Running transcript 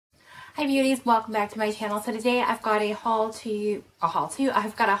Hi beauties, welcome back to my channel. So today I've got I've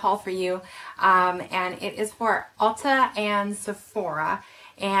got a haul for you, and it is for Ulta and Sephora.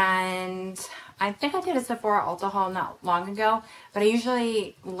 And I think I did a Sephora Ulta haul not long ago, but I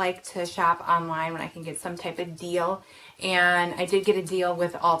usually like to shop online when I can get some type of deal. And I did get a deal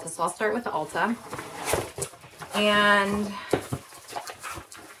with Ulta, so I'll start with Ulta. And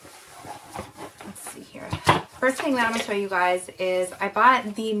let's see here. First thing that I'm going to show you guys is I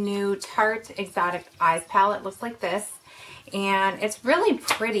bought the new Tarte Exotic Eyes palette. It looks like this, and it's really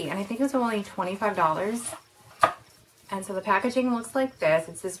pretty, and I think it's only $25. And so the packaging looks like this.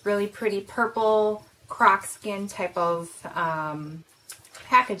 It's this really pretty purple croc skin type of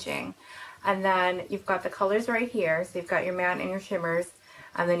packaging. And then you've got the colors right here. So you've got your matte and your shimmers,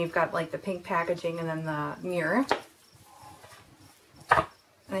 and then you've got like the pink packaging and then the mirror. And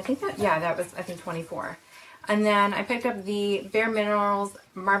I think that, yeah, that was, I think, 24. And then I picked up the Bare Minerals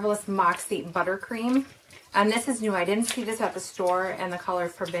Marvelous Moxie Buttercream. And this is new. I didn't see this at the store, and the color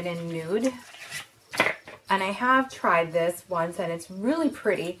Forbidden Nude. And I have tried this once, and it's really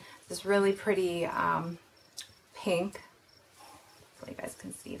pretty. This really pretty pink. So you guys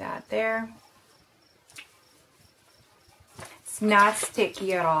can see that there. It's not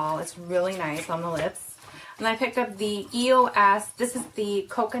sticky at all. It's really nice on the lips. And I picked up the EOS. This is the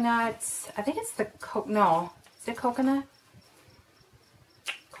coconut. I think it's the no. Is it coconut?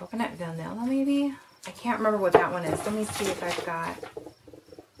 Coconut vanilla, maybe? I can't remember what that one is. Let me see if I've got.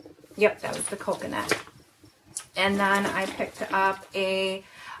 Yep, that was the coconut. And then I picked up I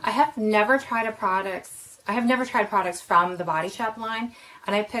have never tried products from the Body Shop line,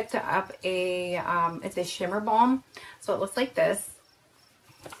 and I picked up it's a shimmer balm. So it looks like this.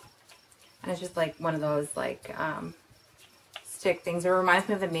 And it's just like one of those like stick things. It reminds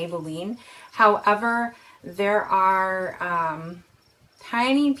me of the Maybelline. However, there are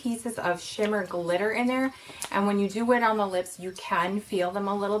tiny pieces of shimmer glitter in there, and when you do it on the lips, you can feel them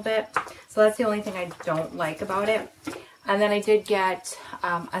a little bit. So that's the only thing I don't like about it. And then I did get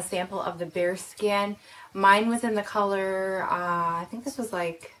a sample of the Bare Skin. Mine was in the color, I think this was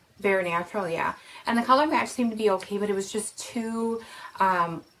like Bare Natural, yeah. And the color match seemed to be okay, but it was just too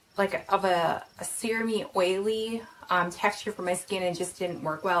like of a serumy, oily texture for my skin, and just didn't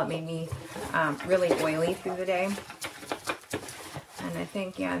work well. It made me really oily through the day. And I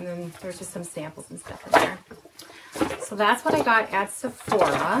think, yeah, and then there's just some samples and stuff in there. So that's what I got at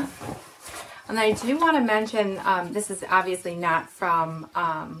Sephora. And I do want to mention, this is obviously not from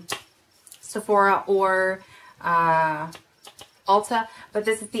Sephora or Ulta, but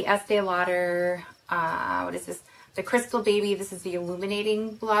this is the Estee Lauder, what is this? The Crystal Baby. This is the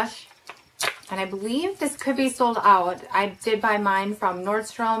illuminating blush. And I believe this could be sold out. I did buy mine from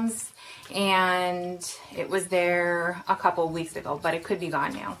Nordstrom's, and it was there a couple weeks ago, but it could be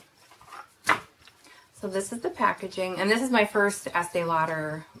gone now. So this is the packaging, and this is my first Estee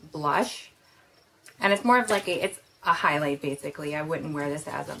Lauder blush. And it's more of like it's a highlight basically. I wouldn't wear this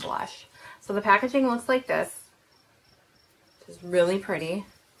as a blush. So the packaging looks like this. It's really pretty.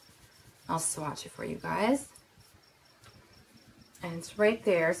 I'll swatch it for you guys. And it's right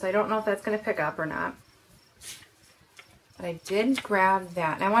there, so I don't know if that's going to pick up or not. But I did grab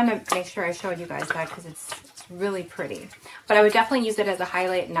that. And I wanted to make sure I showed you guys that because it's really pretty. But I would definitely use it as a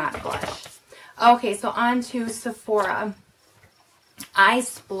highlight, not blush. Okay, so on to Sephora. I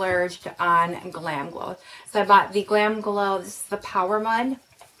splurged on Glam Glow. So I bought the Glam Glow. This is the Power Mud.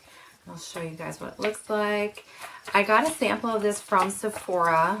 I'll show you guys what it looks like. I got a sample of this from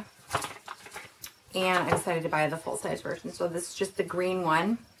Sephora, and I decided to buy the full-size version. So this is just the green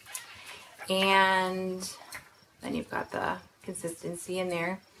one. And then you've got the consistency in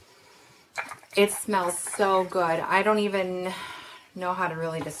there. It smells so good. I don't even know how to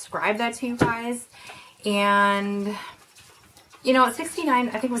really describe that to you guys. And, you know, $69,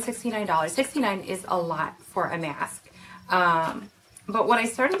 I think it was $69. $69 is a lot for a mask. But what I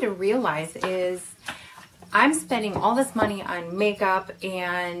started to realize is I'm spending all this money on makeup,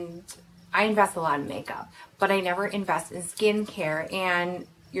 and I invest a lot in makeup, but I never invest in skincare, and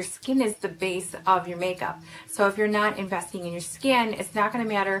your skin is the base of your makeup. So if you're not investing in your skin, it's not going to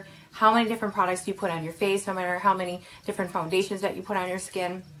matter how many different products you put on your face, no matter how many different foundations that you put on your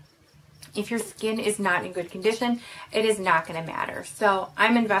skin. If your skin is not in good condition, it is not going to matter. So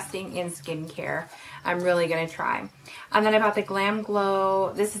I'm investing in skincare. I'm really going to try. And then I bought the Glam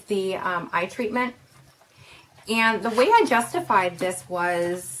Glow. This is the eye treatment. And the way I justified this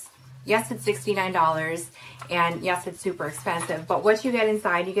was, yes, it's $69, and yes, it's super expensive, but what you get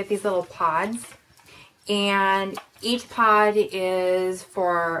inside, you get these little pods, and each pod is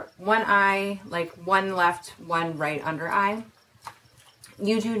for one eye, like one left, one right under eye.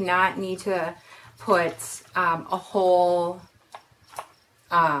 You do not need to put a whole,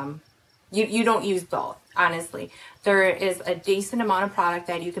 you don't use both, honestly. There is a decent amount of product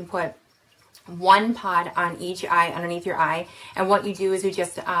that you can put one pod on each eye, underneath your eye. And what you do is you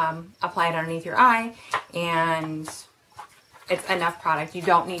just apply it underneath your eye, and it's enough product. You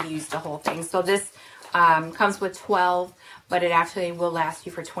don't need to use the whole thing. So this comes with 12, but it actually will last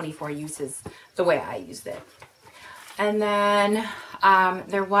you for 24 uses the way I used it. And then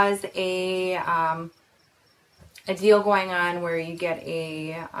there was a deal going on where you get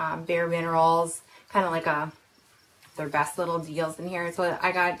a Bare Minerals, kind of like their best little deals in here. So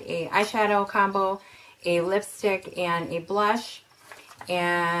I got a eyeshadow combo, a lipstick, and a blush.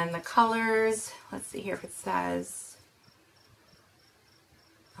 And the colors, let's see here if it says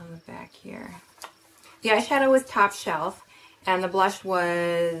on the back here. The eyeshadow was Top Shelf, and the blush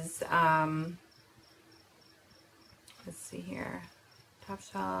was, let's see here, Top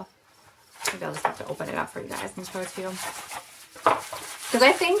Shelf. Maybe I'll just have to open it up for you guys and show it to you. Because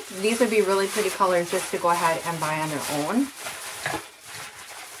I think these would be really pretty colors just to go ahead and buy on their own.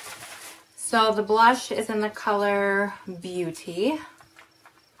 So the blush is in the color Beauty.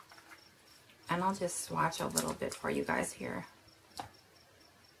 And I'll just swatch a little bit for you guys here.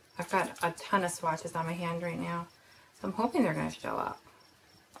 I've got a ton of swatches on my hand right now, so I'm hoping they're going to show up.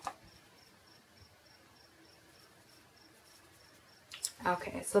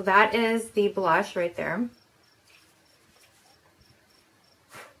 Okay, so that is the blush right there.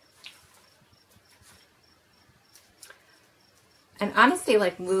 And honestly,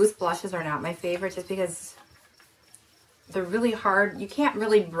 like, loose blushes are not my favorite just because they're really hard. You can't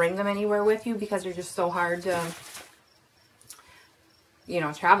really bring them anywhere with you because they're just so hard to, you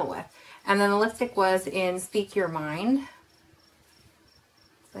know, travel with. And then the lipstick was in Speak Your Mind.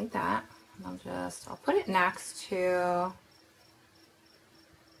 It's like that. And I'll put it next to,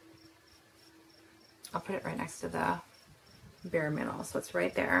 I'll put it right next to the Bare Minerals. So it's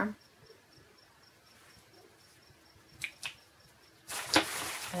right there.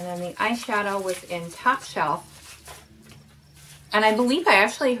 And then the eyeshadow was in Top Shelf. And I believe I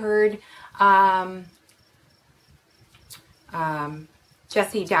actually heard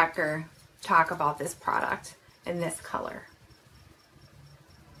Jessie Decker talk about this product in this color.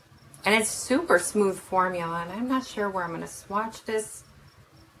 And it's super smooth formula, and I'm not sure where I'm going to swatch this.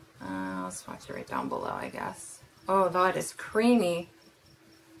 I'll swatch it right down below, I guess. Oh, that is creamy.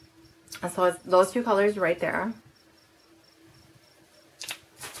 And so it's those two colors right there.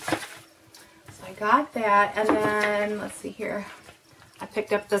 So I got that, and then let's see here. I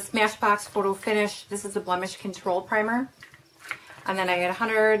picked up the Smashbox Photo Finish. This is a blemish control primer. And then I got a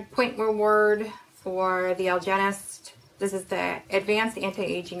 100-point reward for the Algenist. This is the Advanced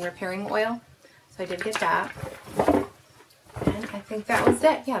Anti-Aging Repairing Oil. So I did get that. And I think that was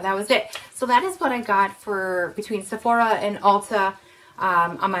it. Yeah, that was it. So that is what I got for between Sephora and Ulta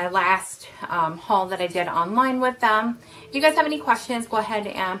on my last haul that I did online with them. If you guys have any questions, go ahead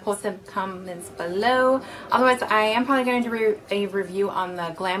and post some comments below. Otherwise, I am probably going to do a review on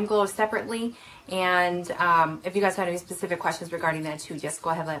the Glam Glow separately. And if you guys have any specific questions regarding that too, just go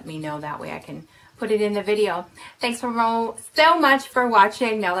ahead and let me know. That way I can put it in the video. Thanks so much for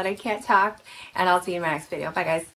watching now that I can't talk. And I'll see you in my next video. Bye, guys.